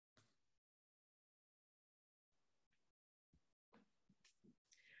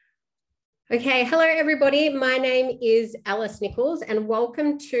Okay, hello everybody. My name is Alice Nicols and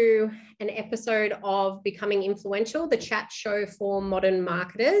welcome to an episode of Becoming Influential, the chat show for modern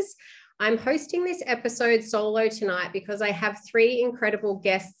marketers. I'm hosting this episode solo tonight because I have three incredible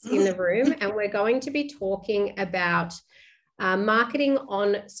guests in the room and we're going to be talking about marketing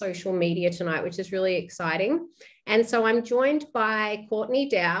on social media tonight, which is really exciting. And so I'm joined by Courtney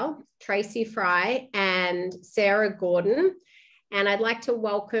Dow, Tracy Fry, and Sara Gordon. And I'd like to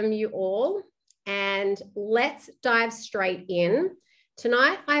welcome you all and let's dive straight in.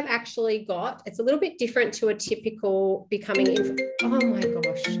 Tonight, I've actually got, it's a little bit different to a typical oh my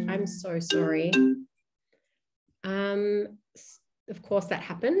gosh, I'm so sorry. Of course that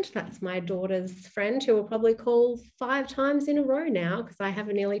happened. That's my daughter's friend who will probably call 5 times in a row now because I have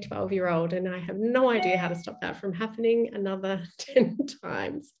a nearly 12-year-old and I have no idea how to stop that from happening another 10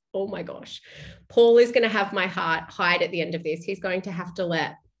 times. Oh my gosh. Paul is going to have my heart hide at the end of this. He's going to have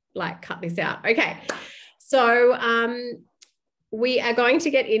to cut this out. Okay. So we are going to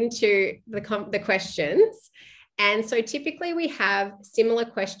get into the questions. And so typically we have similar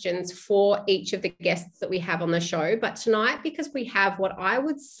questions for each of the guests that we have on the show. But tonight, because we have what I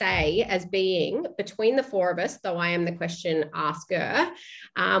would say as being between the four of us, though I am the question asker,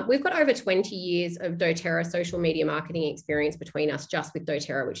 we've got over 20 years of doTERRA social media marketing experience between us just with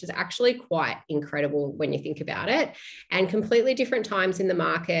doTERRA, which is actually quite incredible when you think about it, and completely different times in the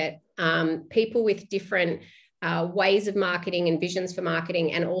market, people with different ways of marketing and visions for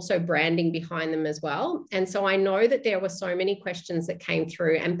marketing and also branding behind them as well. And so I know that there were so many questions that came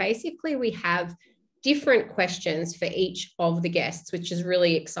through and basically we have different questions for each of the guests, which is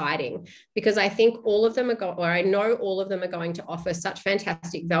really exciting because I think all of them I know all of them are going to offer such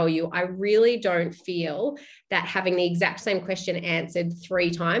fantastic value. I really don't feel that having the exact same question answered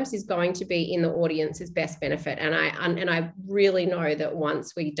 3 times is going to be in the audience's best benefit. And I really know that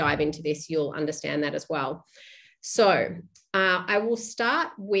once we dive into this, you'll understand that as well. So I will start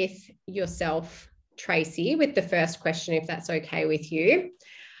with yourself, Tracy, with the first question, if that's okay with you.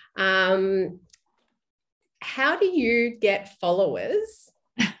 How do you get followers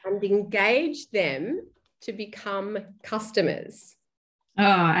and engage them to become customers? Oh,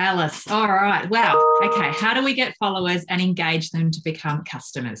 Alice. All right. Wow. Okay. How do we get followers and engage them to become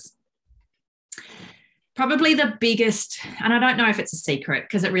customers? Probably the biggest, and I don't know if it's a secret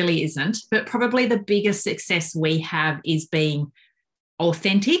because it really isn't, but probably the biggest success we have is being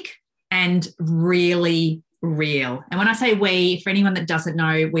authentic and really real. And when I say we, for anyone that doesn't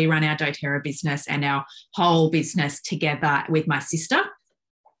know, we run our doTERRA business and our whole business together with my sister.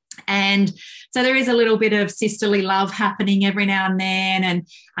 And so there is a little bit of sisterly love happening every now and then.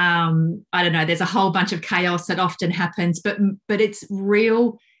 And I don't know, there's a whole bunch of chaos that often happens, but it's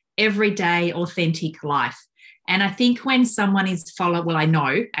real, everyday, authentic life. And I think when someone is I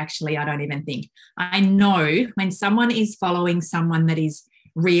know, actually, I don't even think, I know when someone is following someone that is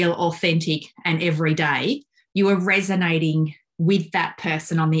real, authentic, and everyday, you are resonating with that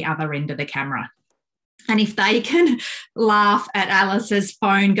person on the other end of the camera. And if they can laugh at Alice's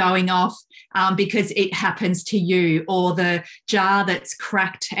phone going off because it happens to you, or the jar that's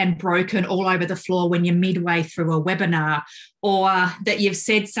cracked and broken all over the floor when you're midway through a webinar, or that you've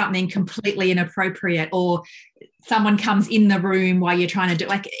said something completely inappropriate, or someone comes in the room while you're trying to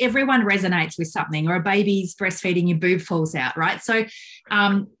do, everyone resonates with something, or a baby's breastfeeding, your boob falls out, right? So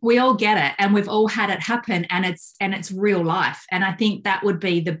we all get it and we've all had it happen, and it's real life. And I think that would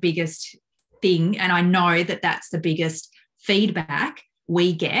be the biggest thing. And I know that that's the biggest feedback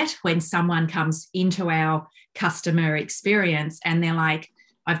we get when someone comes into our customer experience and they're like,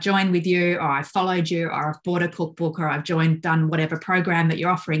 I've joined with you, or I've followed you, or I've bought a cookbook, or I've done whatever program that you're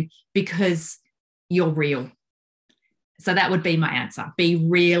offering because you're real. So that would be my answer. Be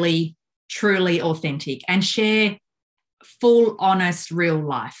really, truly authentic and share full, honest, real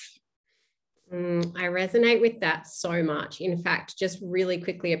life. I resonate with that so much. In fact, just really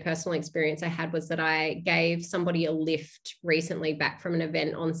quickly, a personal experience I had was that I gave somebody a lift recently back from an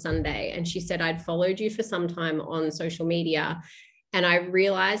event on Sunday. And she said, I'd followed you for some time on social media. And I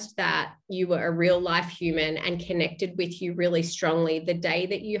realized that you were a real life human and connected with you really strongly the day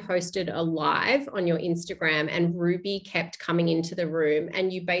that you hosted a live on your Instagram and Ruby kept coming into the room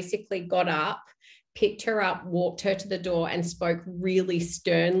and you basically got up, picked her up, walked her to the door and spoke really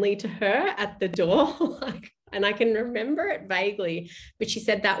sternly to her at the door. And I can remember it vaguely, but she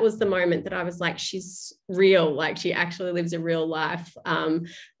said that was the moment that I was like, she's real. Like she actually lives a real life,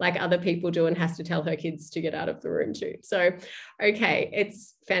 like other people do, and has to tell her kids to get out of the room too. So, okay,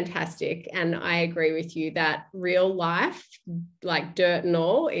 it's fantastic. And I agree with you that real life, like dirt and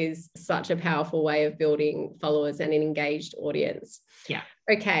all, is such a powerful way of building followers and an engaged audience. Yeah.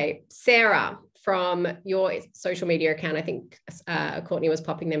 Okay, Sarah, from your social media account, I think Courtney was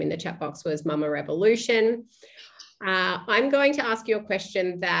popping them in the chat box, was Mama Revolution. I'm going to ask you a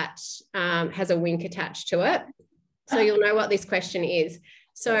question that has a wink attached to it. So you'll know what this question is.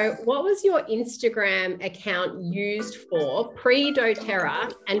 So what was your Instagram account used for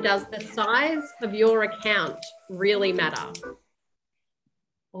pre-doTERRA, and does the size of your account really matter?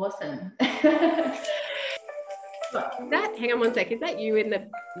 Awesome. Hang on one sec. Is that you in the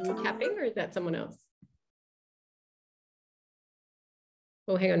tapping, or is that someone else?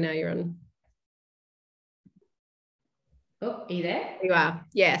 Oh, hang on, now you're on. Oh, are you there? You are,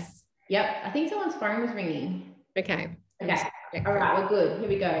 yes. Yep, I think someone's phone was ringing. Okay. Okay, all right, we're good. Here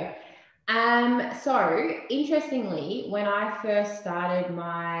we go. So interestingly, when I first started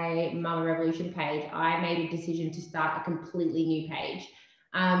my Mama Revolution page, I made a decision to start a completely new page.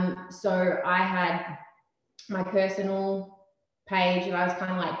 So I had my personal page that I was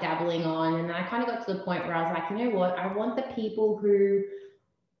kind of like dabbling on, and I kind of got to the point where I was like, you know what, I want the people who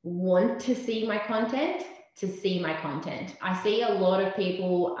want to see my content to see my content. I see a lot of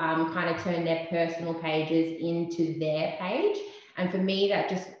people kind of turn their personal pages into their page, and for me I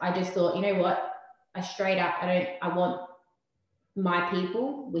just thought, you know what, I want my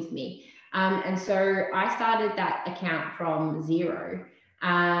people with me. And so I started that account from zero.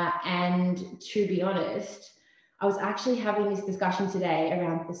 And to be honest, I was actually having this discussion today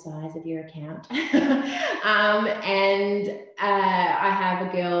around the size of your account. I have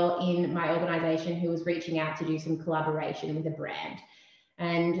a girl in my organization who was reaching out to do some collaboration with a brand.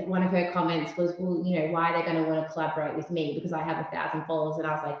 And one of her comments was, well, you know, why are they going to want to collaborate with me? Because I have 1,000 followers. And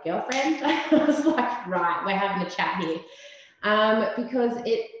I was like, girlfriend? I was like, right, we're having a chat here. Because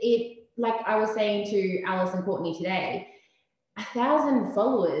it, like I was saying to Alice and Courtney today, 1,000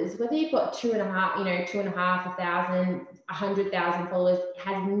 followers, whether you've got 2,500, 100,000 followers,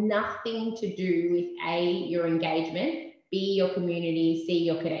 has nothing to do with your engagement, B, your community, C,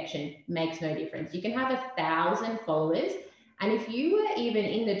 your connection. Makes no difference. You can have 1,000 followers, and if you were even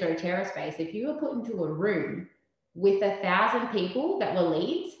in the doTERRA space, if you were put into a room with 1,000 people that were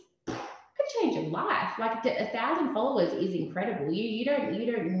leads, could change your life. Like 1,000 followers is incredible. You don't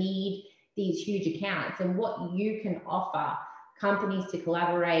need these huge accounts, and what you can offer companies to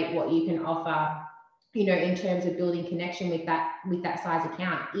collaborate, what you can offer, you know, in terms of building connection with that size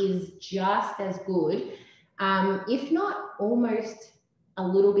account is just as good, if not almost a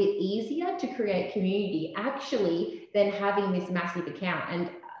little bit easier to create community actually than having this massive account.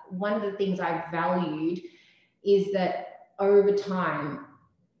 And one of the things I've valued is that over time,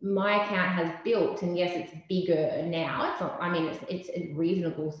 my account has built, and yes, it's bigger now. It's not, I mean, it's a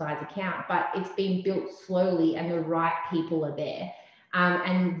reasonable size account, but it's been built slowly and the right people are there.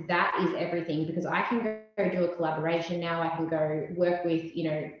 And that is everything, because I can go do a collaboration now. I can go work with,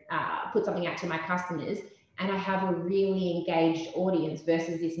 you know, put something out to my customers, and I have a really engaged audience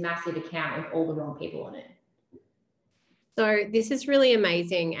versus this massive account with all the wrong people on it. So this is really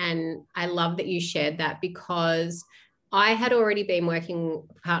amazing. And I love that you shared that, because I had already been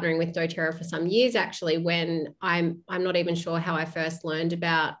partnering with doTERRA for some years, actually, when I'm not even sure how I first learned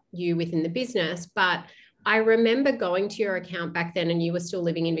about you within the business, but I remember going to your account back then, and you were still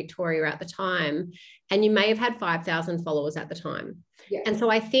living in Victoria at the time, and you may have had 5,000 followers at the time. Yeah. And so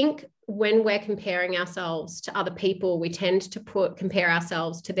I think when we're comparing ourselves to other people, we tend to compare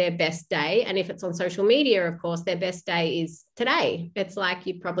ourselves to their best day. And if it's on social media, of course, their best day is today. It's like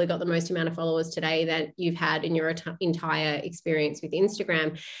you've probably got the most amount of followers today that you've had in your entire experience with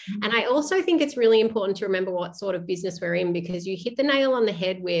Instagram. Mm-hmm. And I also think it's really important to remember what sort of business we're in, because you hit the nail on the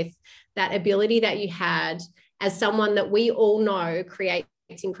head with that ability that you had as someone that we all know creates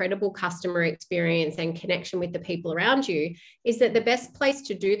incredible customer experience and connection with the people around you, is that the best place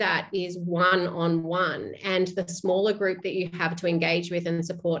to do that is one-on-one. And the smaller group that you have to engage with and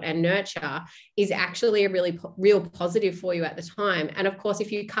support and nurture is actually a really real positive for you at the time. And of course,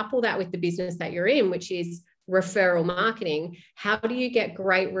 if you couple that with the business that you're in, which is referral marketing, how do you get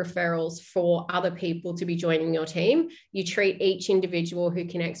great referrals for other people to be joining your team? You treat each individual who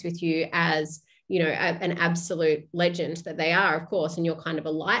connects with you as, you know, an absolute legend that they are, of course, and you're kind of a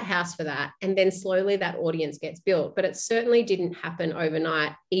lighthouse for that. And then slowly that audience gets built. But it certainly didn't happen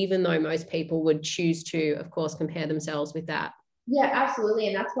overnight, even though most people would choose to, of course, compare themselves with that. Yeah, absolutely.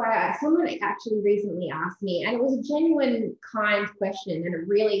 And that's why someone actually recently asked me, and it was a genuine, kind question. And it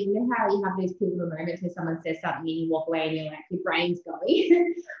really, you know how you have these pivotal moments where someone says something and you walk away and you're like, your brain's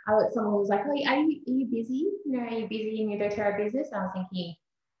going. Someone was like, oh, are you busy? You know, are you busy in your doTERRA business? And I was thinking,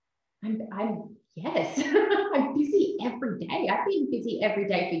 yes, I'm busy every day. I've been busy every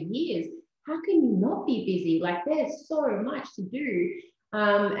day for years. How can you not be busy? Like, there's so much to do.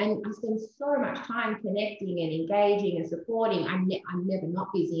 And I spend so much time connecting and engaging and supporting. I'm never not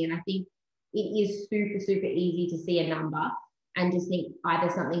busy. And I think it is super, super easy to see a number and just think either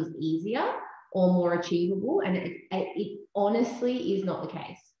something's easier or more achievable. And it honestly is not the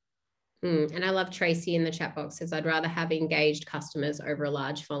case. And I love Tracy in the chat box says, I'd rather have engaged customers over a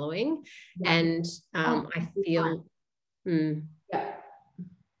large following. Yeah. And I feel,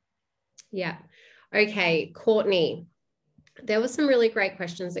 yeah. Okay, Courtney, there were some really great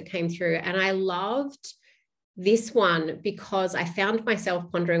questions that came through, and I loved this one because I found myself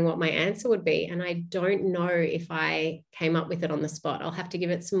pondering what my answer would be, and I don't know if I came up with it on the spot. I'll have to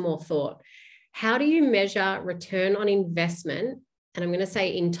give it some more thought. How do you measure return on investment? And I'm going to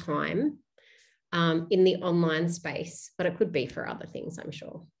say in time, in the online space, but it could be for other things, I'm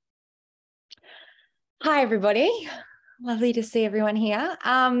sure. Hi, everybody. Lovely to see everyone here.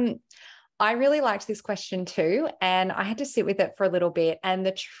 I really liked this question too, and I had to sit with it for a little bit. And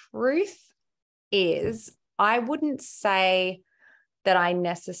the truth is, I wouldn't say that I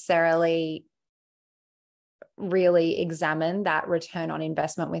necessarily really examine that return on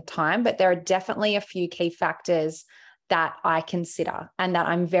investment with time, but there are definitely a few key factors that I consider and that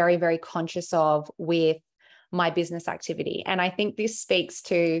I'm very, very conscious of with my business activity. And I think this speaks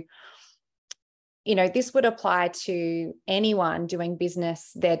to, you know, this would apply to anyone doing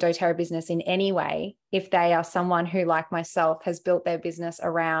business, their doTERRA business in any way, if they are someone who, like myself, has built their business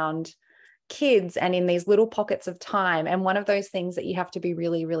around kids and in these little pockets of time. And one of those things that you have to be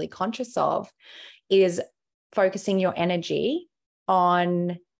really, really conscious of is focusing your energy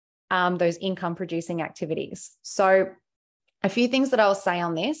on those income producing activities. So a few things that I'll say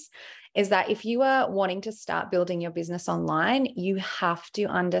on this is that if you are wanting to start building your business online, you have to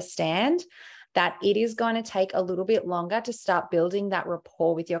understand that it is going to take a little bit longer to start building that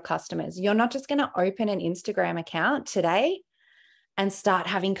rapport with your customers. You're not just going to open an Instagram account today and start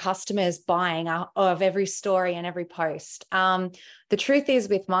having customers buying of every story and every post. The truth is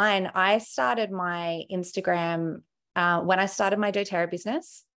with mine, I started my Instagram when I started my doTERRA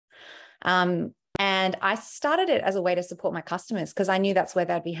business. And I started it as a way to support my customers because I knew that's where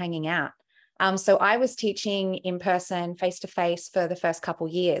they'd be hanging out. So I was teaching in person, face-to-face for the first couple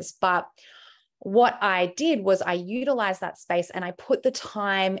of years. But what I did was I utilized that space and I put the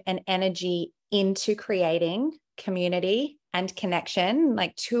time and energy into creating community and connection,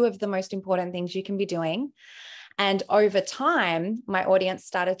 like two of the most important things you can be doing. And over time, my audience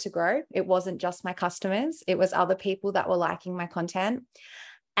started to grow. It wasn't just my customers. It was other people that were liking my content.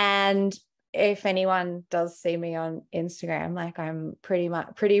 And if anyone does see me on Instagram, like I'm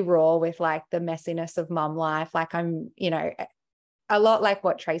pretty raw with like the messiness of mum life. Like I'm, you know, a lot like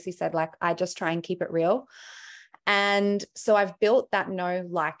what Tracy said, like I just try and keep it real. And so I've built that know,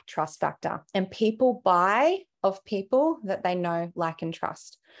 like, trust factor, and people buy of people that they know, like, and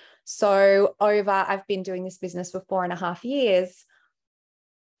trust. So I've been doing this business for 4.5 years.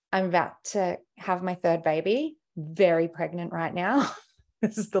 I'm about to have my third baby, very pregnant right now.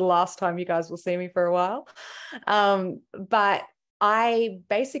 This is the last time you guys will see me for a while. But I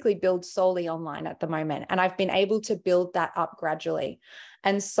basically build solely online at the moment, and I've been able to build that up gradually.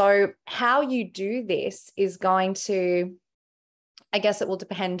 And so how you do this is going to, I guess it will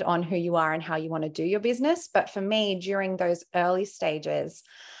depend on who you are and how you want to do your business. But for me, during those early stages,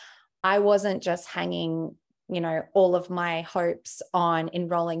 I wasn't just hanging, you know, all of my hopes on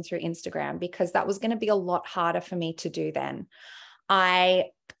enrolling through Instagram, because that was going to be a lot harder for me to do then. I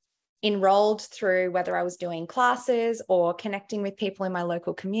enrolled through whether I was doing classes or connecting with people in my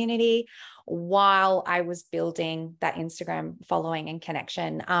local community while I was building that Instagram following and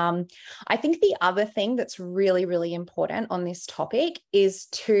connection. I think the other thing that's really, really important on this topic is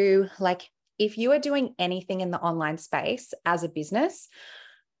to, like, if you are doing anything in the online space as a business,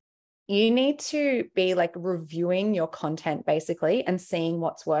 you need to be like reviewing your content basically and seeing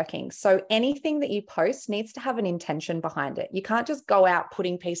what's working. So anything that you post needs to have an intention behind it. You can't just go out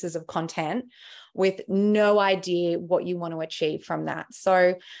putting pieces of content with no idea what you want to achieve from that.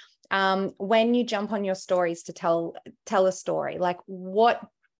 So when you jump on your stories to tell a story, like what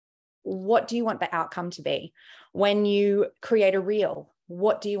do you want the outcome to be? When you create a reel,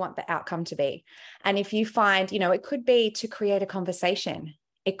 what do you want the outcome to be? And if you find, you know, it could be to create a conversation.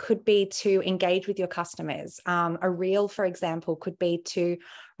 It could be to engage with your customers. A reel, for example, could be to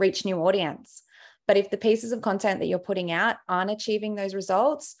reach new audience. But if the pieces of content that you're putting out aren't achieving those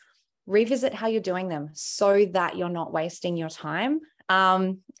results, revisit how you're doing them so that you're not wasting your time.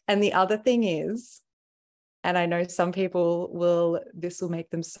 And the other thing is, and I know some people this will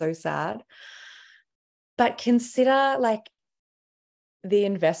make them so sad, but consider like the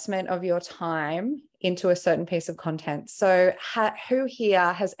investment of your time into a certain piece of content. So who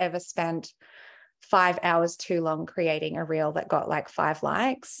here has ever spent 5 hours too long creating a reel that got like 5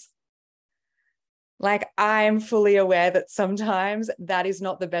 likes? Like, I'm fully aware that sometimes that is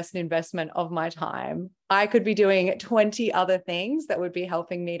not the best investment of my time. I could be doing 20 other things that would be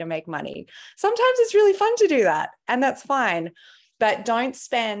helping me to make money. Sometimes it's really fun to do that, and that's fine. But don't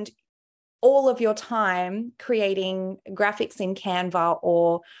spend all of your time creating graphics in Canva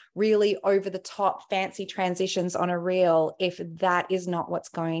or really over the top fancy transitions on a reel if that is not what's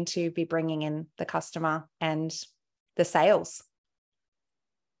going to be bringing in the customer and the sales.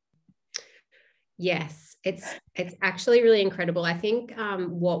 Yes, it's actually really incredible. I think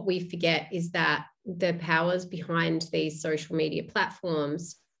what we forget is that the powers behind these social media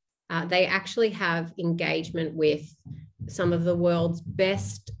platforms, they actually have engagement with some of the world's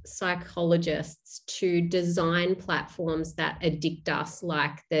best psychologists to design platforms that addict us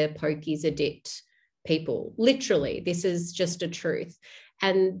like the pokies addict people. Literally, this is just a truth.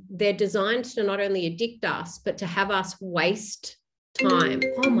 And they're designed to not only addict us, but to have us waste time.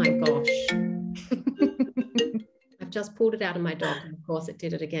 Oh my gosh. I've just pulled it out of my dog, and of course it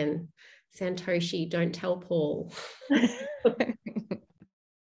did it again. Santoshi, don't tell Paul.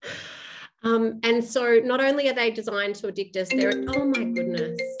 And so not only are they designed to addict us, oh my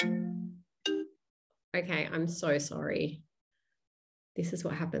goodness. Okay, I'm so sorry. This is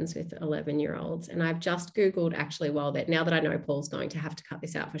what happens with 11-year-olds. And I've just Googled actually, now that I know Paul's going to have to cut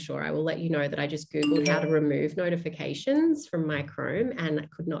this out for sure, I will let you know that I just Googled how to remove notifications from my Chrome, and I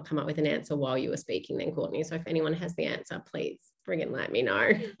could not come up with an answer while you were speaking then, Courtney. So if anyone has the answer, please bring it and let me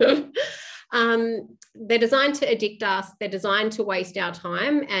know. They're designed to addict us. They're designed to waste our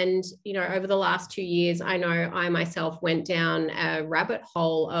time. And, you know, over the last 2 years, I know I myself went down a rabbit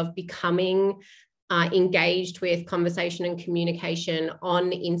hole of becoming engaged with conversation and communication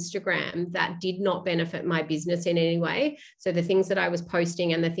on Instagram that did not benefit my business in any way. So the things that I was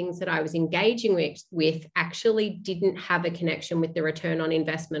posting and the things that I was engaging with actually didn't have a connection with the return on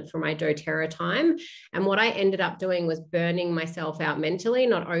investment for my doTERRA time. And what I ended up doing was burning myself out mentally,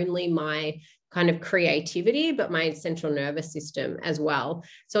 not only my kind of creativity, but my central nervous system as well.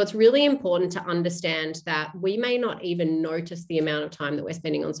 So it's really important to understand that we may not even notice the amount of time that we're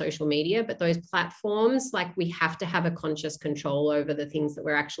spending on social media, but those platforms, like, we have to have a conscious control over the things that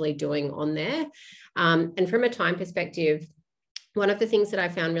we're actually doing on there. And from a time perspective, one of the things that I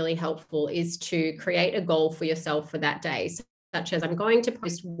found really helpful is to create a goal for yourself for that day, such as I'm going to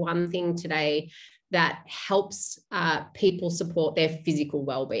post one thing today that helps people support their physical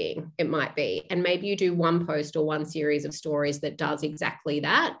well-being, it might be. And maybe you do one post or one series of stories that does exactly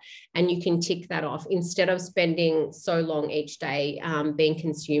that, and you can tick that off instead of spending so long each day being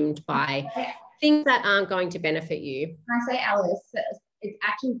consumed by things that aren't going to benefit you. Can I say, Alice, it's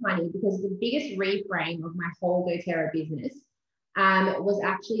actually funny because the biggest reframe of my whole doTERRA business was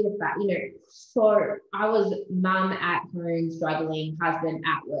actually the fact, so I was mum at home, struggling, husband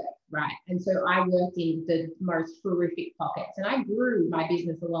at work, right? And so I worked in the most horrific pockets, and I grew my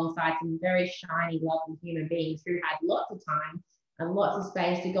business alongside some very shiny, lovely human beings who had lots of time and lots of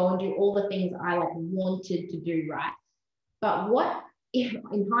space to go and do all the things I wanted to do, right? But what, in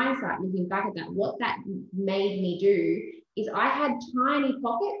hindsight, looking back at that, what that made me do is I had tiny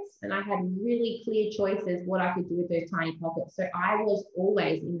pockets and I had really clear choices what I could do with those tiny pockets. So I was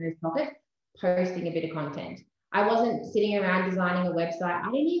always in those pockets posting a bit of content. I wasn't sitting around designing a website. I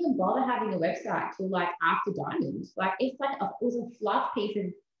didn't even bother having a website till after Diamonds. It was a fluff piece of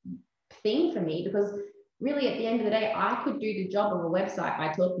thing for me, because really at the end of the day, I could do the job of a website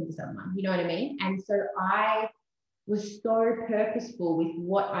by talking to someone, you know what I mean? And so I was so purposeful with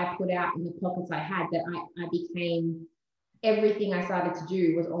what I put out in the pockets I had that I became, everything I started to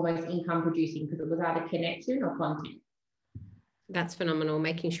do was almost income producing, because it was either connection or content. That's phenomenal,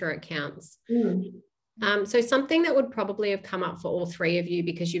 making sure it counts. So something that would probably have come up for all three of you,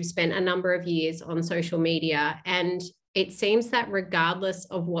 because you've spent a number of years on social media, and it seems that regardless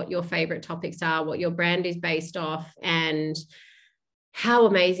of what your favorite topics are, what your brand is based off, and how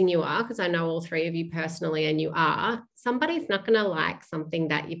amazing you are, because I know all three of you personally and you are, somebody's not going to like something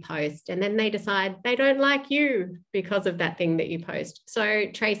that you post, and then they decide they don't like you because of that thing that you post. So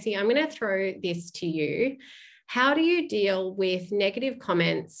Tracy, I'm going to throw this to you. How do you deal with negative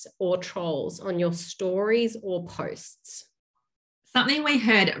comments or trolls on your stories or posts? Something we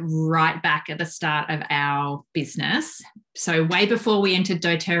heard right back at the start of our business. So way before we entered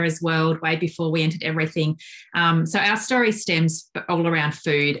doTERRA's world, way before we entered everything. So our story stems all around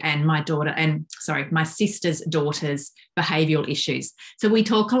food and my sister's daughter's behavioural issues. So we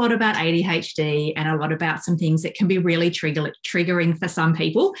talk a lot about ADHD and a lot about some things that can be really triggering for some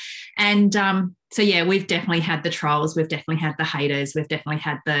people. And so yeah, we've definitely had the trolls, we've definitely had the haters, we've definitely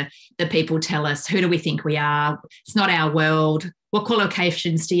had the people tell us, who do we think we are? It's not our world. What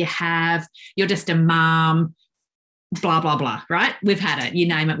qualifications do you have? You're just a mum, blah, blah, blah, right? We've had it. You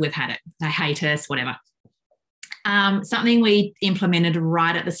name it, we've had it. They hate us, whatever. Something we implemented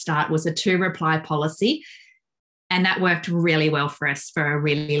right at the start was a 2-reply policy. And that worked really well for us for a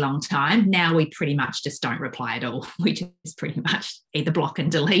really long time. Now we pretty much just don't reply at all. We just pretty much either block and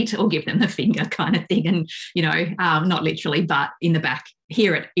delete or give them the finger kind of thing. And, not literally, but in the back,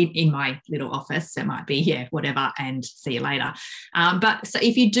 hear it in my little office. It might be, yeah, whatever, and see you later. But so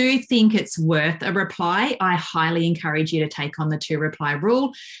if you do think it's worth a reply, I highly encourage you to take on the 2-reply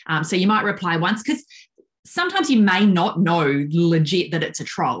rule. So you might reply once, because sometimes you may not know legit that it's a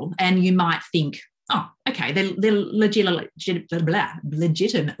troll, and you might think, oh, okay, they're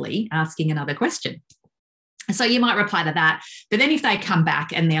legitimately asking another question. So you might reply to that. But then if they come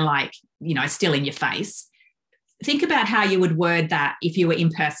back and they're like, still in your face, think about how you would word that if you were in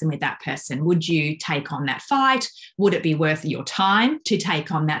person with that person. Would you take on that fight? Would it be worth your time to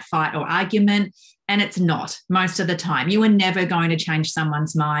take on that fight or argument? And it's not most of the time. You are never going to change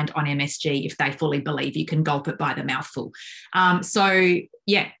someone's mind on MSG if they fully believe you can gulp it by the mouthful. So,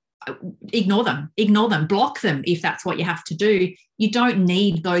 yeah, ignore them, block them if that's what you have to do. You don't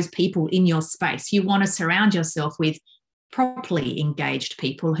need those people in your space. You want to surround yourself with properly engaged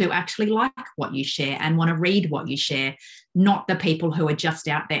people who actually like what you share and want to read what you share, not the people who are just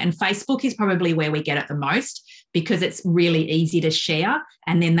out there. And Facebook is probably where we get it the most, because it's really easy to share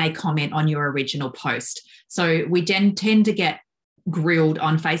and then they comment on your original post. So we tend to get grilled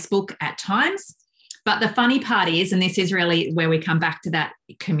on Facebook at times. But the funny part is, and this is really where we come back to that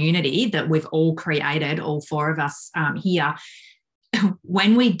community that we've all created, all 4 of us here,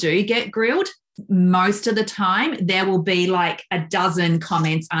 when we do get grilled, most of the time there will be like a dozen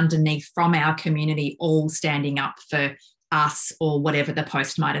comments underneath from our community, all standing up for us or whatever the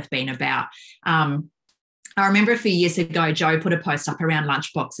post might have been about. I remember a few years ago, Jo put a post up around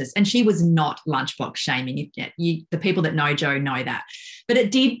lunchboxes, and she was not lunchbox shaming. The people that know Jo know that. But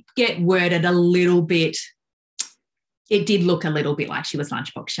it did get worded a little bit. It did look a little bit like she was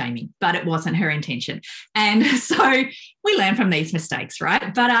lunchbox shaming, but it wasn't her intention. And so we learn from these mistakes,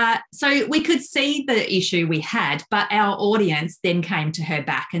 right? But so we could see the issue we had, but our audience then came to her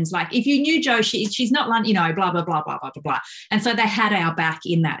back and was like, if you knew Jo, she's not lunch, blah, blah, blah, blah, blah, blah, blah. And so they had our back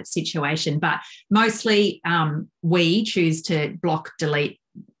in that situation. But mostly we choose to block, delete,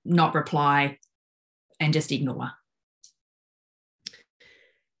 not reply, and just ignore.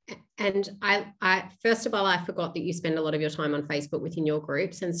 And I first of all, I forgot that you spend a lot of your time on Facebook within your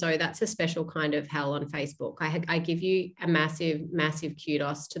groups. And so that's a special kind of hell on Facebook. I give you a massive, massive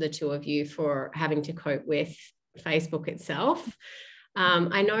kudos to the 2 of you for having to cope with Facebook itself.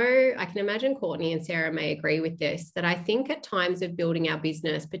 I can imagine Courtney and Sara may agree with this, that I think at times of building our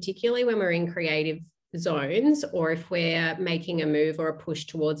business, particularly when we're in creative zones, or if we're making a move or a push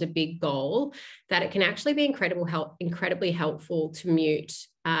towards a big goal, that it can actually be incredibly helpful to mute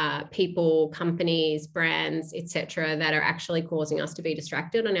people, companies, brands, etc., that are actually causing us to be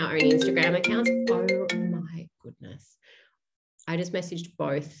distracted on our own Instagram accounts. Oh my goodness. I just messaged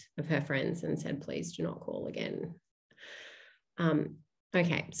both of her friends and said, please do not call again.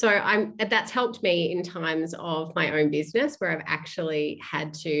 Okay, so that's helped me in times of my own business where I've actually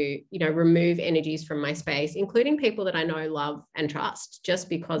had to, remove energies from my space, including people that I know, love, and trust, just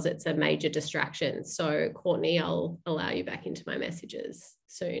because it's a major distraction. So, Courtney, I'll allow you back into my messages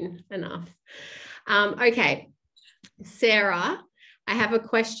soon enough. Okay, Sara, I have a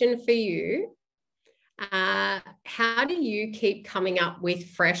question for you. How do you keep coming up with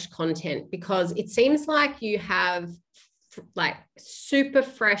fresh content? Because it seems like you have like super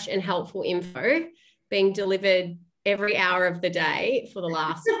fresh and helpful info being delivered every hour of the day for the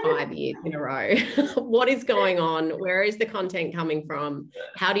last 5 years in a row. What is going on? Where is the content coming from?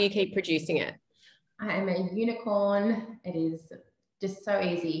 How do you keep producing it? I am a unicorn. It is just so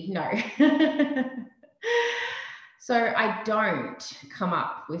easy. No. So I don't come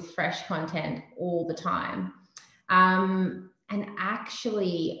up with fresh content all the time. And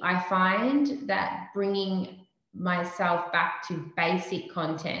actually, I find that bringing myself back to basic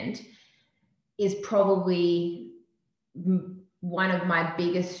content is probably one of my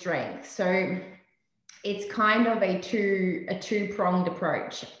biggest strengths. So it's kind of a two-pronged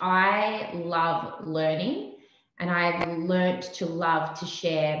approach. I love learning, and I've learnt to love to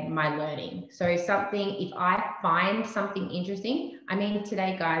share my learning. So if I find something interesting, I mean,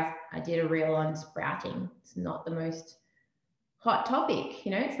 today, guys, I did a reel on sprouting. It's not the most hot topic,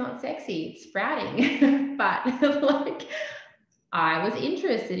 it's not sexy, it's sprouting, but like, I was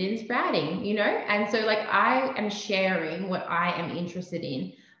interested in sprouting, and so like I am sharing what I am interested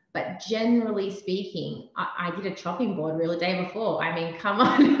in. But generally speaking, I did a chopping board reel the day before. I mean, come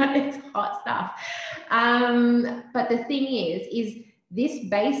on, it's hot stuff. But the thing is this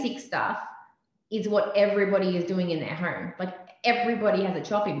basic stuff is what everybody is doing in their home. Like everybody has a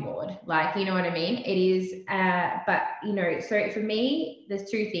chopping board, like, you know what I mean? It is, but so for me, there's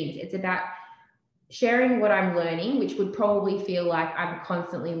two things. It's about sharing what I'm learning, which would probably feel like I'm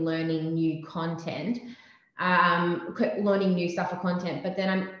constantly learning new content, learning new stuff for content, but then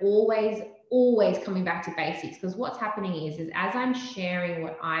I'm always coming back to basics, because what's happening is as I'm sharing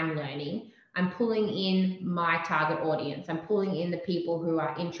what I'm learning, I'm pulling in my target audience. I'm pulling in the people who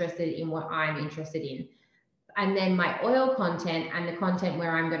are interested in what I'm interested in. And then my oil content and the content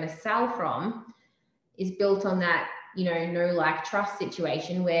where I'm going to sell from is built on that, know, like, trust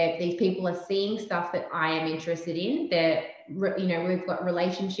situation, where these people are seeing stuff that I am interested in. We've got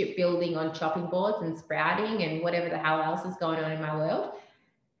relationship building on chopping boards and sprouting and whatever the hell else is going on in my world.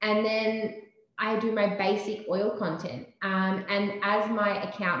 And then I do my basic oil content. And as my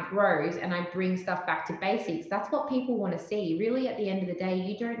account grows and I bring stuff back to basics, that's what people want to see. Really, at the end of the day,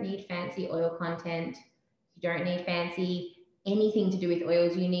 you don't need fancy oil content. You don't need fancy anything to do with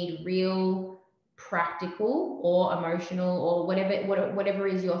oils. You need real, practical or emotional or whatever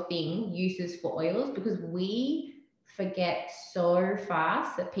is your thing, uses for oils, because we forget so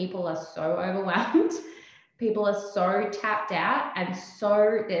fast that people are so overwhelmed. People are so tapped out, and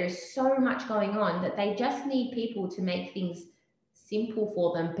so there's so much going on that they just need people to make things simple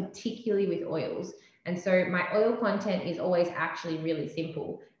for them, particularly with oils. And so my oil content is always actually really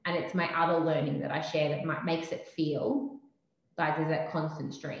simple, and it's my other learning that I share that makes it feel like there's that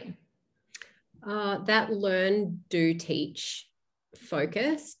constant stream. That learn, do, teach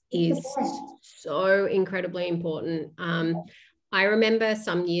focus is so incredibly important. I remember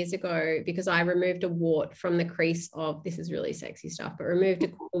some years ago, because I removed a wart from the crease of, this is really sexy stuff, but removed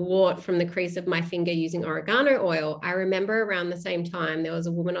a wart from the crease of my finger using oregano oil. I remember around the same time, there was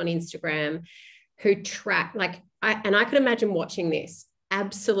a woman on Instagram who tracked, and I could imagine watching this,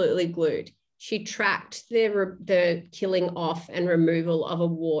 absolutely glued. She tracked the killing off and removal of a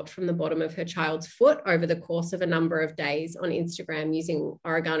wart from the bottom of her child's foot over the course of a number of days on Instagram using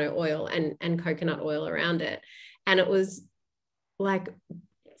oregano oil and coconut oil around it. And it was like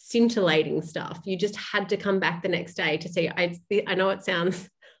scintillating stuff. You just had to come back the next day to see. I know it sounds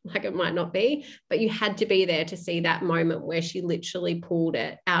like it might not be, but you had to be there to see that moment where she literally pulled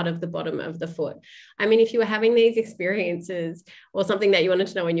it out of the bottom of the foot. I mean, if you were having these experiences or something that you wanted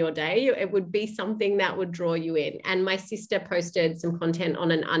to know in your day, it would be something that would draw you in. And my sister posted some content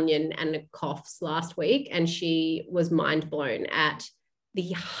on an onion and coughs last week, and she was mind blown at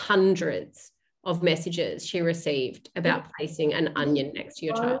the hundreds of messages she received about placing an onion next to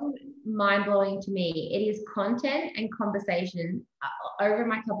your child. Mind-blowing to me. It is content and conversation over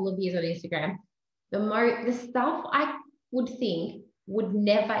my couple of years on Instagram. The stuff I would think would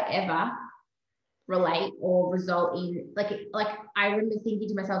never ever relate or result in, like I remember thinking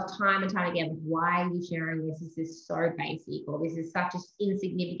to myself time and time again, why are you sharing this? This is so basic, or this is such an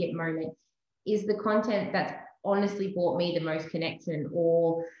insignificant moment. Is the content that's honestly brought me the most connection,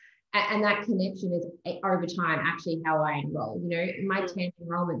 and that connection is over time actually how I enroll. My 10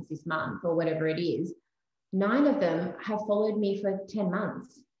 enrollments this month or whatever it is, 9 of them have followed me for 10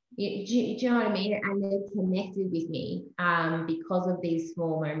 months. Do you know what I mean? And they're connected with me because of these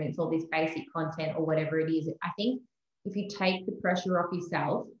small moments or this basic content or whatever it is. I think if you take the pressure off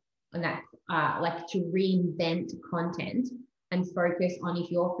yourself on that, like to reinvent content, and focus on, if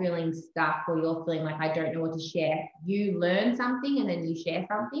you're feeling stuck or you're feeling like I don't know what to share, you learn something and then you share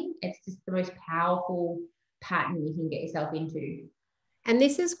something. It's just the most powerful pattern you can get yourself into. And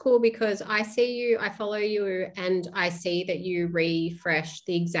this is cool because I follow you, and I see that you refresh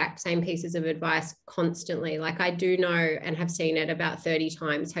the exact same pieces of advice constantly. Like, I do know and have seen it about 30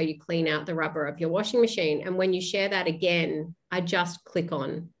 times how you clean out the rubber of your washing machine. And when you share that again, I just click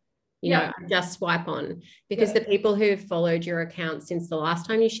on. I just swipe on, because the people who've followed your account since the last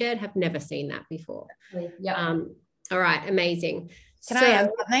time you shared have never seen that before. Yeah. All right. Amazing. Can I add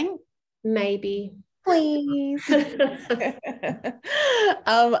something? Maybe. Please.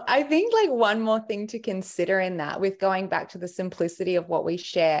 I think like one more thing to consider in that, with going back to the simplicity of what we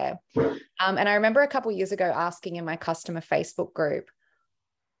share. And I remember a couple of years ago asking in my customer Facebook group,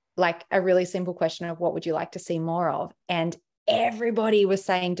 like a really simple question of what would you like to see more of? And everybody was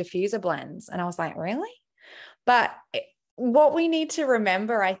saying diffuser blends. And I was like, really? But what we need to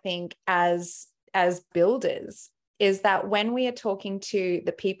remember, I think, as builders, is that when we are talking to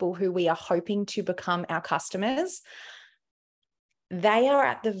the people who we are hoping to become our customers, they are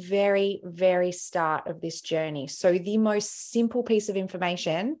at the very, very start of this journey. So the most simple piece of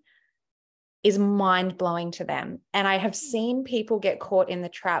information is mind-blowing to them. And I have seen people get caught in the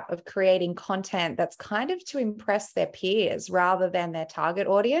trap of creating content that's kind of to impress their peers rather than their target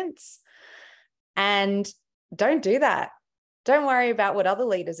audience. And don't do that. Don't worry about what other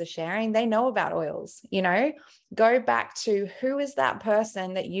leaders are sharing. They know about oils, go back to who is that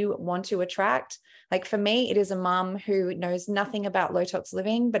person that you want to attract. Like for me, it is a mum who knows nothing about low tox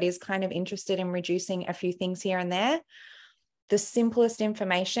living, but is kind of interested in reducing a few things here and there. The simplest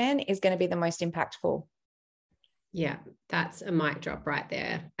information is going to be the most impactful. Yeah, that's a mic drop right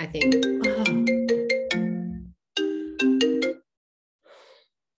there, I think.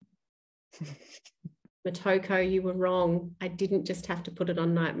 Motoko, you were wrong. I didn't just have to put it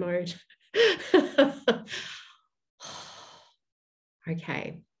on night mode.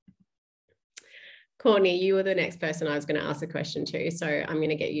 Okay. Courtney, you were the next person I was going to ask a question to, so I'm going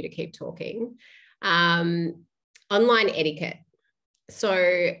to get you to keep talking. Online etiquette.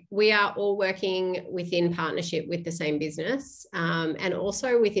 So we are all working within partnership with the same business, and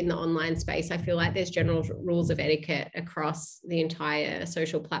also within the online space. I feel like there's general rules of etiquette across the entire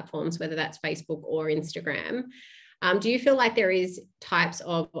social platforms, whether that's Facebook or Instagram. Do you feel like there is types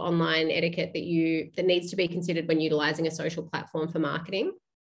of online etiquette that needs to be considered when utilizing a social platform for marketing?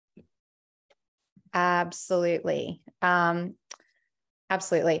 Absolutely.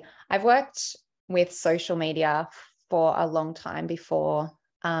 Absolutely. I've worked with social media for a long time before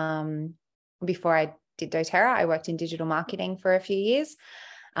I did doTERRA. I worked in digital marketing for a few years.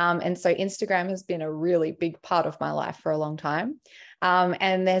 And so Instagram has been a really big part of my life for a long time.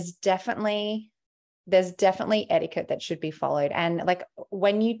 And there's definitely etiquette that should be followed. And like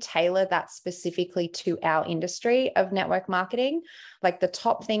when you tailor that specifically to our industry of network marketing, like the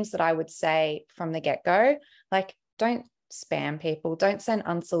top things that I would say from the get-go, like don't spam people, don't send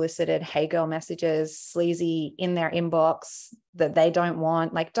unsolicited hey girl messages sleazy in their inbox that they don't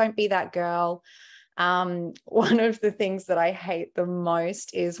want. Like don't be that girl. One of the things that I hate the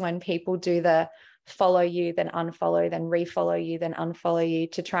most is when people do the follow you, then unfollow, then refollow you, then unfollow you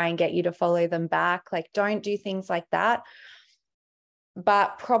to try and get you to follow them back. Like don't do things like that.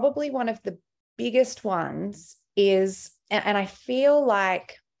 But probably one of the biggest ones is, and I feel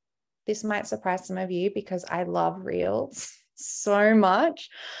like this might surprise some of you because I love Reels so much,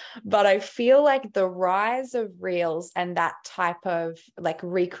 but I feel like the rise of Reels and that type of like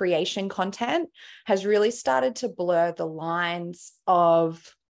recreation content has really started to blur the lines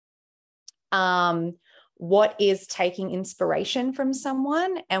of what is taking inspiration from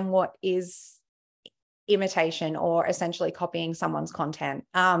someone and what is imitation or essentially copying someone's content.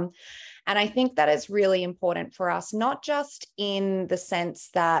 And I think that is really important for us, not just in the sense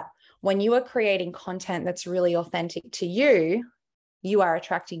that when you are creating content that's really authentic to you, you are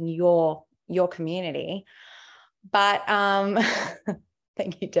attracting your community. But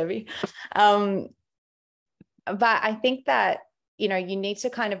thank you, Debbie. But I think that, you need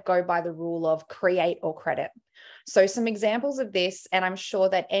to kind of go by the rule of create or credit. So some examples of this, and I'm sure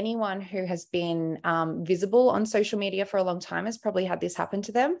that anyone who has been visible on social media for a long time has probably had this happen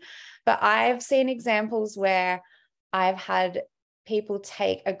to them. But I've seen examples where I've had people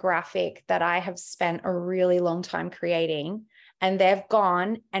take a graphic that I have spent a really long time creating, and they've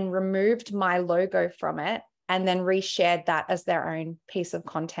gone and removed my logo from it and then reshared that as their own piece of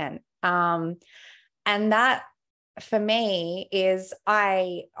content. And that, for me, is,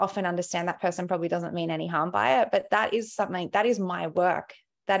 I often understand that person probably doesn't mean any harm by it, but that is my work.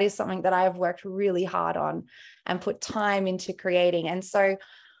 That is something that I have worked really hard on and put time into creating. And so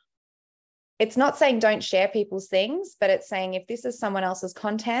it's not saying don't share people's things, but it's saying if this is someone else's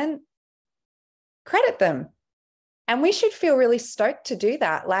content, credit them. And we should feel really stoked to do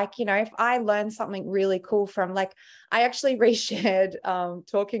that. Like, if I learned something really cool from, like, I actually reshared,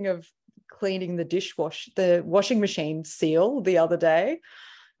 talking of cleaning the washing machine seal the other day.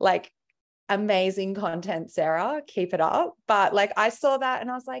 Like, amazing content, Sara, keep it up. But like, I saw that and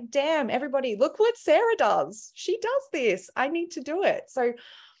I was like, damn, everybody, look what Sara does. She does this. I need to do it. So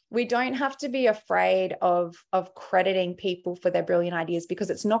we don't have to be afraid of crediting people for their brilliant ideas, because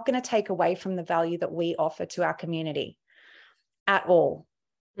it's not going to take away from the value that we offer to our community at all.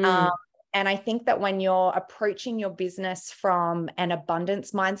 And I think that when you're approaching your business from an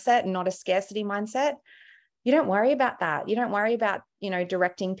abundance mindset, not a scarcity mindset, you don't worry about that. You don't worry about,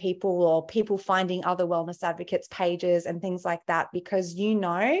 directing people or people finding other wellness advocates pages and things like that, because you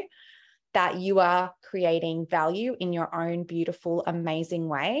know that you are creating value in your own beautiful, amazing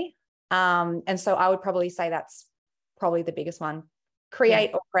way. And so I would probably say that's probably the biggest one: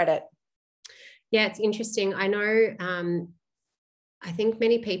 create or credit. Yeah, it's interesting. I know, I think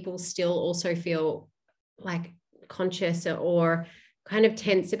many people still also feel like conscious or kind of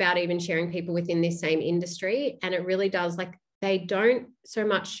tense about even sharing people within this same industry. And it really does, like, they don't so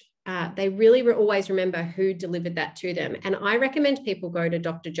much, they really always remember who delivered that to them. And I recommend people go to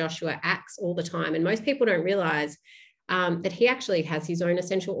Dr. Joshua Axe all the time. And most people don't realize that he actually has his own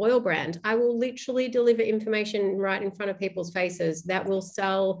essential oil brand. I will literally deliver information right in front of people's faces that will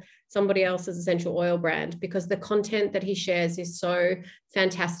sell somebody else's essential oil brand, because the content that he shares is so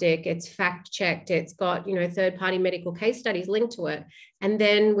fantastic. It's fact checked. It's got, third-party medical case studies linked to it. And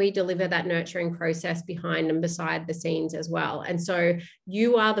then we deliver that nurturing process behind and beside the scenes as well. And so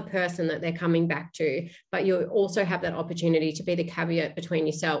you are the person that they're coming back to, but you also have that opportunity to be the caveat between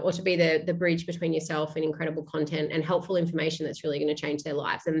yourself, or to be the bridge between yourself and incredible content and helpful information that's really going to change their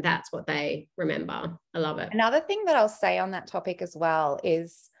lives. And that's what they remember. I love it. Another thing that I'll say on that topic as well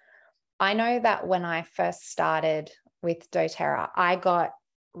is, I know that when I first started with doTERRA, I got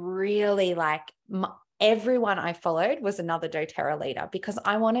really everyone I followed was another doTERRA leader, because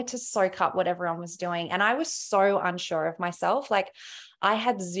I wanted to soak up what everyone was doing. And I was so unsure of myself. Like, I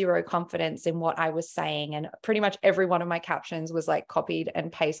had zero confidence in what I was saying. And pretty much every one of my captions was like copied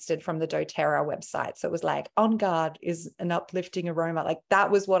and pasted from the doTERRA website. So it was like, On Guard is an uplifting aroma. Like, that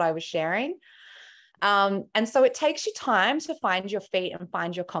was what I was sharing. And so it takes you time to find your feet and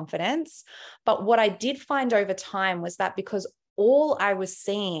find your confidence. But what I did find over time was that because all I was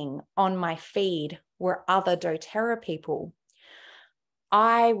seeing on my feed were other doTERRA people,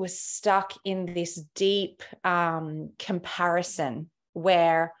 I was stuck in this deep comparison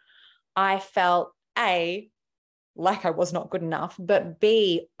where I felt A, like I was not good enough, but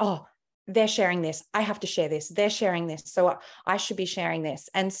B, oh, they're sharing this, I have to share this. They're sharing this, so I should be sharing this.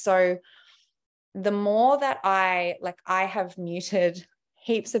 And so the more that I have muted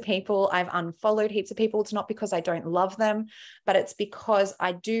heaps of people, I've unfollowed heaps of people. It's not because I don't love them, but it's because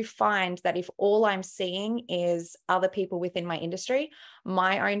I do find that if all I'm seeing is other people within my industry,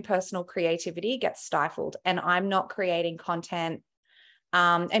 my own personal creativity gets stifled, and I'm not creating content.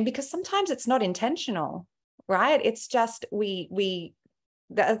 And because sometimes it's not intentional, right? It's just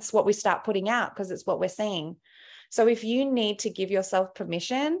that's what we start putting out because it's what we're seeing. So if you need to give yourself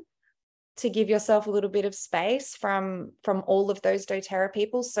permission to give yourself a little bit of space from all of those doTERRA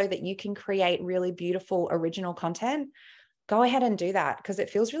people so that you can create really beautiful original content, go ahead and do that, because it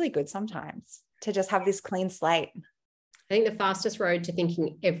feels really good sometimes to just have this clean slate. I think the fastest road to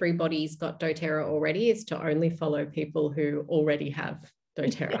thinking everybody's got doTERRA already is to only follow people who already have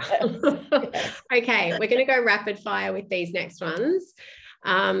doTERRA. Yes. Okay, we're going to go rapid fire with these next ones.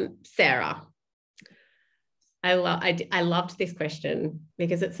 Sara, I loved this question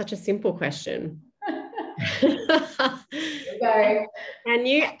because it's such a simple question. Okay. Can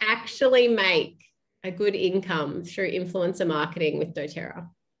you actually make a good income through influencer marketing with doTERRA?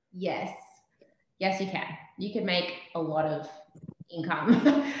 Yes. Yes, you can. You can make a lot of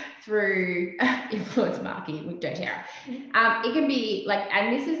income through influencer marketing with doTERRA. It can be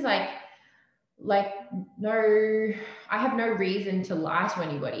and this is I have no reason to lie to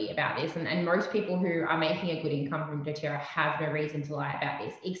anybody about this. And most people who are making a good income from doTERRA have no reason to lie about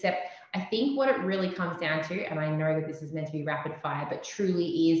this, except I think what it really comes down to, and I know that this is meant to be rapid fire, but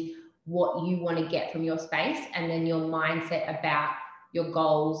truly is what you want to get from your space, and then your mindset about your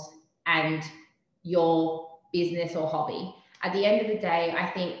goals and your business or hobby. At the end of the day, I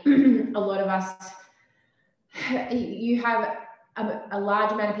think a lot of us, you have a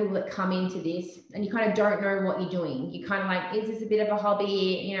large amount of people that come into this and you kind of don't know what you're doing. You kind of like, is this a bit of a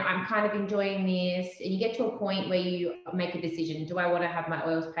hobby? I'm kind of enjoying this. And you get to a point where you make a decision. Do I want to have my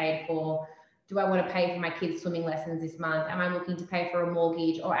oils paid for? Do I want to pay for my kids' swimming lessons this month? Am I looking to pay for a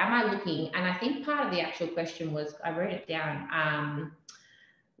mortgage, or am I looking? And I think part of the actual question was, I wrote it down,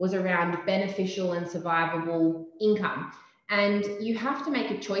 was around beneficial and survivable income. And you have to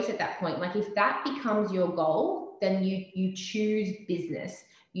make a choice at that point. Like, if that becomes your goal, then you choose business,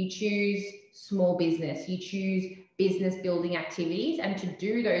 you choose small business, you choose business building activities. And to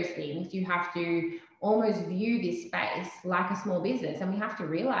do those things, you have to almost view this space like a small business, and we have to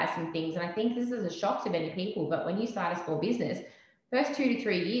realize some things. And I think this is a shock to many people, but when you start a small business, first 2 to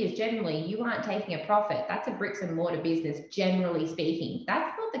 3 years, generally you aren't taking a profit. That's a bricks and mortar business, generally speaking.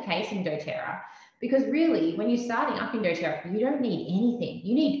 That's not the case in doTERRA, because really when you're starting up in doTERRA, you don't need anything.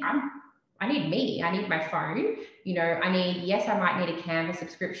 You need, I need me, I need my phone, you know, I might need a Canva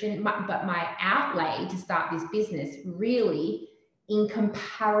subscription, but my outlay to start this business really, in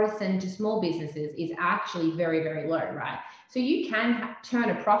comparison to small businesses, is actually very, very low, right? So you can turn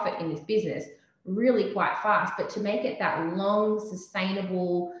a profit in this business really quite fast, but to make it that long,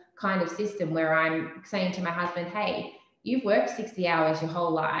 sustainable kind of system where I'm saying to my husband, hey, you've worked 60 hours your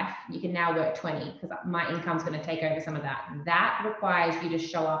whole life, you can now work 20 because my income's going to take over some of that. That requires you to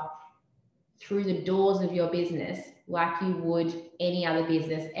show up through the doors of your business like you would any other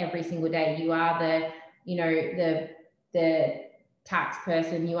business every single day. You are the, you know, the tax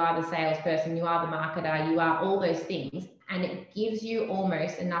person, you are the salesperson, you are the marketer, you are all those things. And it gives you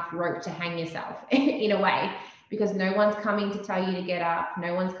almost enough rope to hang yourself in a way, because no one's coming to tell you to get up.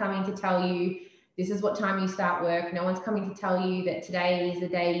 No one's coming to tell you this is what time you start work. No one's coming to tell you that today is the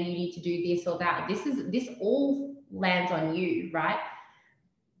day you need to do this or that. This all lands on you, right?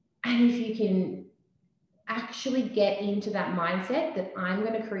 And if you can actually get into that mindset that I'm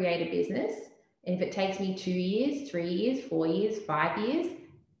going to create a business, and if it takes me 2 years, 3 years, 4 years, 5 years,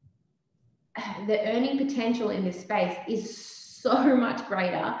 the earning potential in this space is so much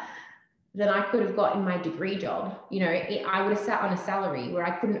greater than I could have got in my degree job. You know, I would have sat on a salary where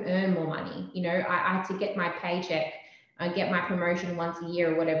I couldn't earn more money. You know, I had to get my paycheck, get my promotion once a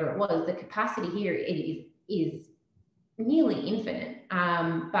year or whatever it was. The capacity here is nearly infinite.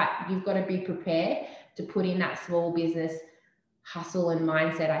 But you've got to be prepared to put in that small business hustle and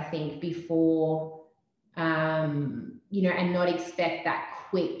mindset, I think, before, you know, and not expect that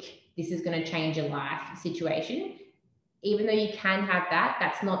quick, this is going to change your life situation. Even though you can have that,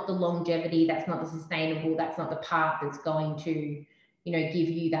 that's not the longevity, that's not the sustainable, that's not the part that's going to, you know, give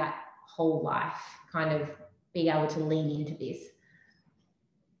you that whole life kind of be able to lean into this.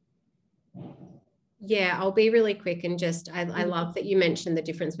 Yeah, I'll be really quick and just, I love that you mentioned the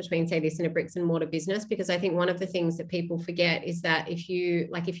difference between, say, this and a bricks and mortar business, because I think one of the things that people forget is that if you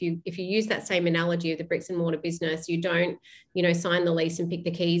use that same analogy of the bricks and mortar business, you don't, you know, sign the lease and pick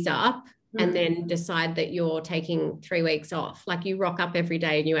the keys up and then decide that you're taking 3 weeks off. Like, you rock up every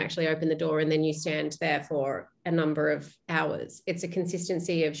day and you actually open the door and then you stand there for a number of hours. It's a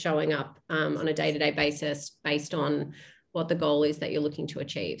consistency of showing up on a day-to-day basis based on what the goal is that you're looking to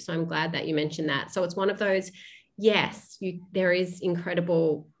achieve. So I'm glad that you mentioned that. So it's one of those, yes, there is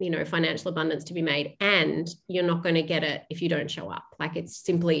incredible, you know, financial abundance to be made, and you're not going to get it if you don't show up. Like, it's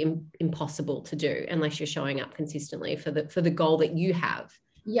simply impossible to do unless you're showing up consistently for the goal that you have.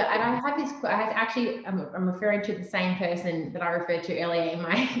 Yeah, and I'm referring to the same person that I referred to earlier in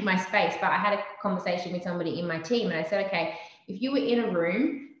my space, but I had a conversation with somebody in my team and I said, okay, if you were in a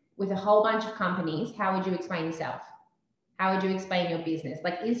room with a whole bunch of companies, how would you explain yourself? How would you explain your business?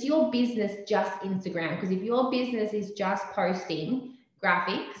 Like, is your business just Instagram? Because if your business is just posting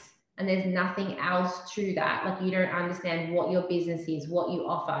graphics and there's nothing else to that, like, you don't understand what your business is, what you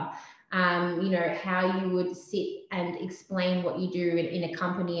offer, you know, how you would sit and explain what you do in a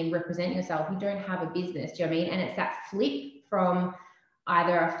company and represent yourself, you don't have a business. Do you know what I mean? And it's that flip from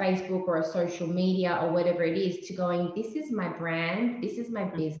either a Facebook or a social media or whatever it is to going, this is my brand, this is my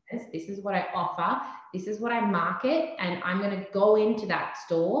business, this is what I offer, this is what I market, and I'm going to go into that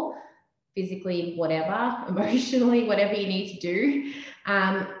store physically, whatever, emotionally, whatever you need to do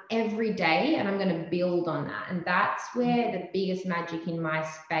every day, and I'm going to build on that. And that's where the biggest magic in my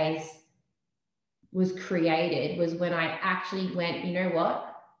space was created, was when I actually went, you know what?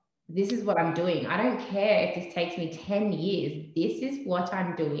 This is what I'm doing. I don't care if this takes me 10 years. This is what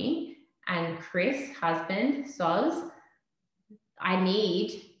I'm doing. And Chris, husband, Soz, I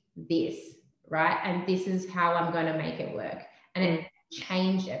need this, right? And this is how I'm going to make it work. And it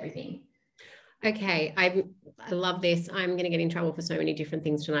changed everything. Okay, I love this. I'm going to get in trouble for so many different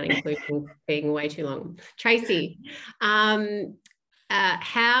things tonight, including being way too long. Tracy, how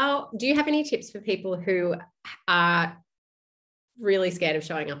do you have any tips for people who are really scared of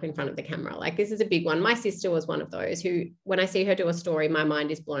showing up in front of the camera? Like, this is a big one. My sister was one of those who, when I see her do a story, my mind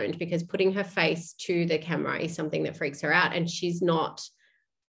is blown, because putting her face to the camera is something that freaks her out, and she's not,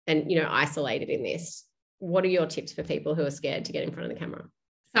 and you know, isolated in this. What are your tips for people who are scared to get in front of the camera?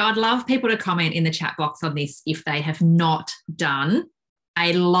 So I'd love people to comment in the chat box on this if they have not done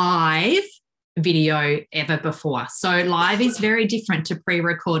a live video ever before. So live is very different to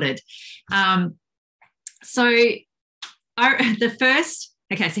pre-recorded. The first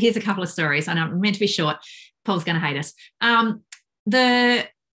Okay, so here's a couple of stories. I know I'm meant to be short. Paul's going to hate us.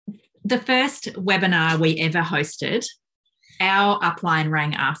 The first webinar we ever hosted, our upline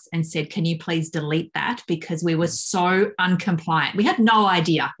rang us and said, can you please delete that? Because we were so uncompliant. We had no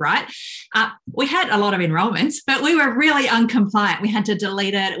idea, right? We had a lot of enrollments, but we were really uncompliant. We had to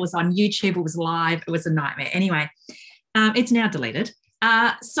delete it. It was on YouTube. It was live. It was a nightmare. Anyway, it's now deleted.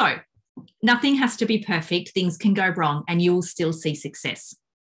 So nothing has to be perfect. Things can go wrong and you will still see success.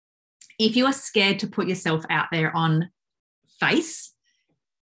 If you are scared to put yourself out there on face,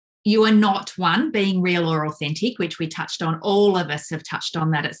 you are not, one, being real or authentic, which we touched on. All of us have touched on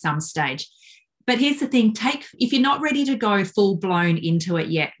that at some stage. But here's the thing, if you're not ready to go full blown into it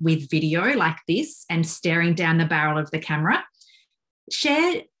yet with video like this and staring down the barrel of the camera,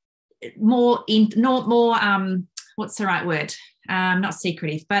 share more, what's the right word? Not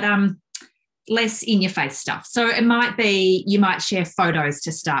secretive, but less in your face stuff. So it might be, you might share photos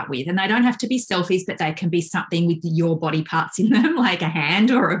to start with, and they don't have to be selfies, but they can be something with your body parts in them, like a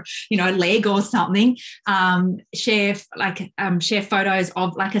hand or a leg or something. Share photos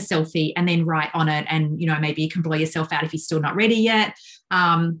of like a selfie and then write on it, and maybe you can blow yourself out if you're still not ready yet.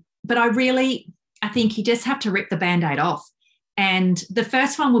 But I think you just have to rip the Band-Aid off. And the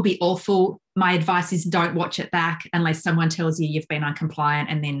first one will be awful. My advice is don't watch it back unless someone tells you you've been uncompliant,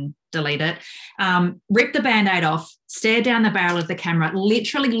 and then delete it. Rip the Band-Aid off, stare down the barrel of the camera,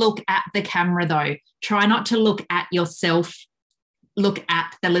 literally look at the camera though. Try not to look at yourself. Look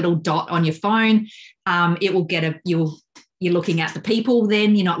at the little dot on your phone. It will you're looking at the people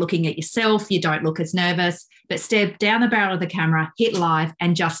then, you're not looking at yourself. You don't look as nervous, but stare down the barrel of the camera, hit live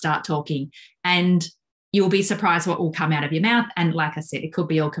and just start talking. And you'll be surprised what will come out of your mouth. And like I said, it could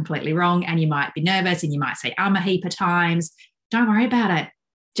be all completely wrong and you might be nervous and you might say a heap of times. Don't worry about it.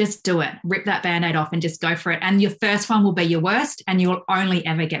 Just do it. Rip that Band-Aid off and just go for it. And your first one will be your worst and you'll only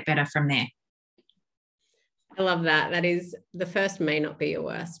ever get better from there. I love that. That is, the first may not be your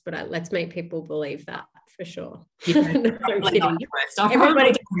worst, but let's make people believe that for sure. I'm kidding.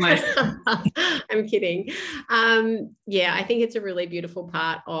 Everybody, I'm kidding. I think it's a really beautiful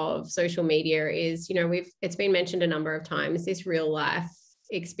part of social media is, it's been mentioned a number of times, this real life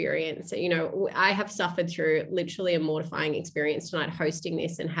experience. I have suffered through literally a mortifying experience tonight hosting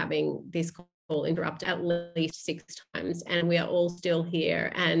this and having this call interrupt at least 6 times, and we are all still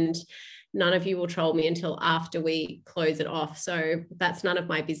here, and none of you will troll me until after we close it off. So that's none of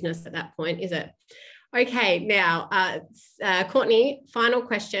my business at that point, is it? Okay, now, Courtney, final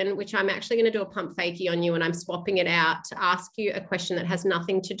question, which I'm actually going to do a pump fakie on you, and I'm swapping it out to ask you a question that has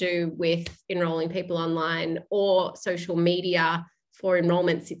nothing to do with enrolling people online or social media for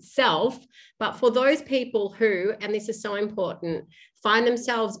enrollments itself. But for those people who, and this is so important, find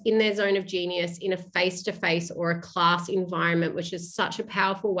themselves in their zone of genius in a face-to-face or a class environment, which is such a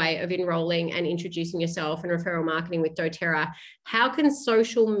powerful way of enrolling and introducing yourself and referral marketing with doTERRA, how can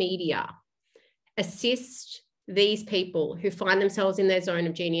social media assist these people who find themselves in their zone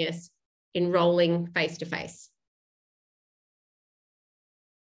of genius enrolling face-to-face?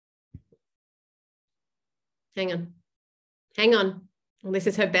 Hang on. Well, this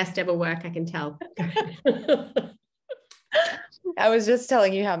is her best ever work, I can tell. I was just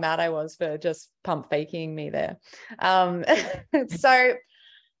telling you how mad I was for just pump faking me there. So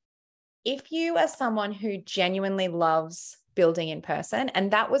if you are someone who genuinely loves building in person,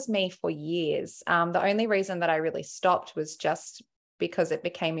 and that was me for years, the only reason that I really stopped was just because it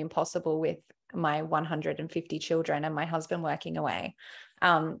became impossible with my 150 children and my husband working away.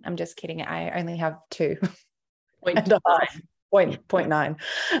 I'm just kidding. I only have 2.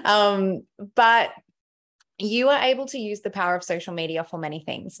 0.9. But you are able to use the power of social media for many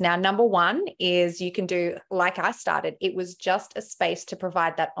things. Now, number one is you can do like I started. It was just a space to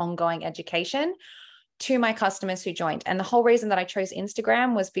provide that ongoing education to my customers who joined. And the whole reason that I chose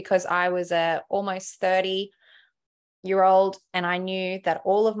Instagram was because I was a almost 30-year-old, and I knew that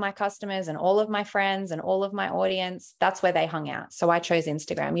all of my customers and all of my friends and all of my audience, that's where they hung out. So I chose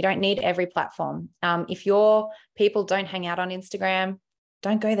Instagram. You don't need every platform. If your people don't hang out on Instagram,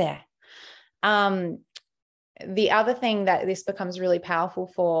 don't go there. The other thing that this becomes really powerful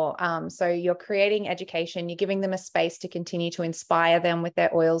for, so you're creating education, you're giving them a space to continue to inspire them with their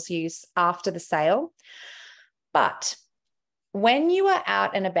oils use after the sale. But when you are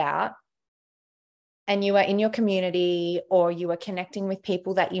out and about and you are in your community or you are connecting with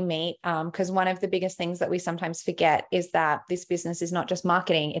people that you meet, because one of the biggest things that we sometimes forget is that this business is not just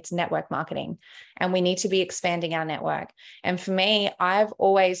marketing, it's network marketing, and we need to be expanding our network. And for me, I've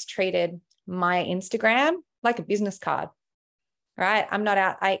always treated my Instagram like a business card. right? I'm not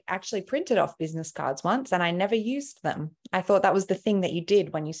out. I actually printed off business cards once and I never used them. I thought that was the thing that you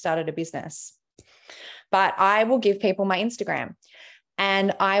did when you started a business. But I will give people my Instagram,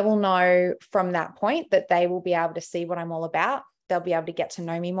 and I will know from that point that they will be able to see what I'm all about. They'll be able to get to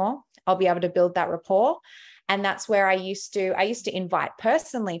know me more. I'll be able to build that rapport. And that's where I used to invite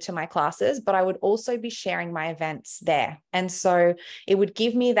personally to my classes, but I would also be sharing my events there. And so it would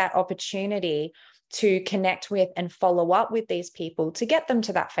give me that opportunity to connect with and follow up with these people to get them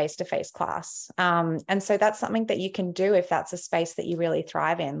to that face-to-face class. And so that's something that you can do if that's a space that you really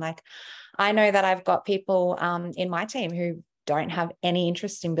thrive in. Like, I know that I've got people in my team who don't have any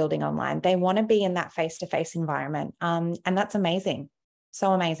interest in building online. They want to be in that face-to-face environment. And that's amazing.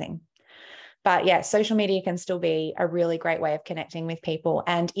 So amazing. But yeah, social media can still be a really great way of connecting with people.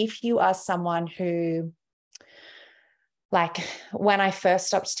 And if you are someone who, like when I first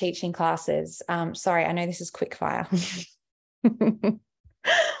stopped teaching classes, sorry, I know this is quick fire,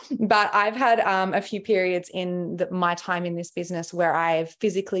 but I've had a few periods in my time in this business where I've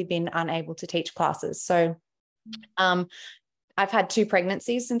physically been unable to teach classes. So I've had 2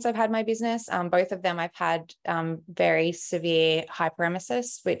 pregnancies since I've had my business. Both of them I've had very severe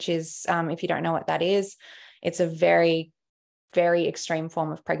hyperemesis, which is, if you don't know what that is, it's a very, very extreme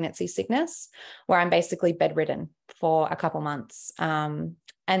form of pregnancy sickness where I'm basically bedridden for a couple months. And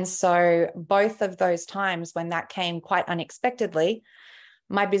so both of those times when that came quite unexpectedly,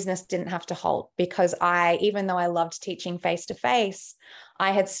 my business didn't have to halt, because even though I loved teaching face-to-face,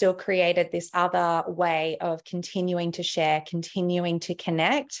 I had still created this other way of continuing to share, continuing to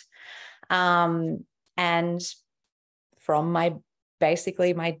connect. And from my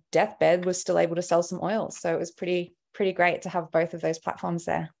deathbed, was still able to sell some oils. So it was pretty great to have both of those platforms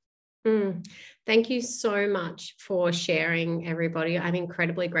there. Thank you so much for sharing, everybody. I'm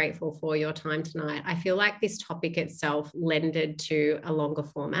incredibly grateful for your time tonight. I feel like this topic itself lended to a longer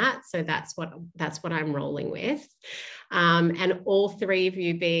format, so that's what I'm rolling with. And all 3 of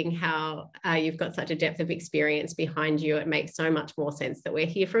you being how you've got such a depth of experience behind you, it makes so much more sense that we're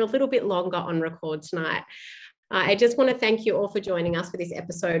here for a little bit longer on record tonight. I just want to thank you all for joining us for this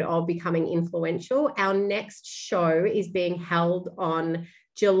episode of Becoming Influential. Our next show is being held on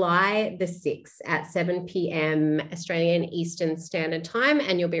July the 6th at 7 p.m. Australian Eastern Standard Time,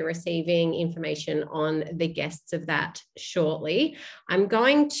 and you'll be receiving information on the guests of that shortly. I'm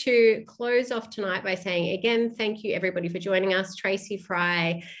going to close off tonight by saying again, thank you everybody for joining us. Tracy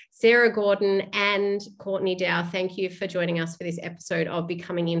Fry, Sara Gordon, and Courtney Dow, thank you for joining us for this episode of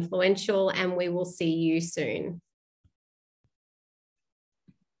Becoming Influential, and we will see you soon.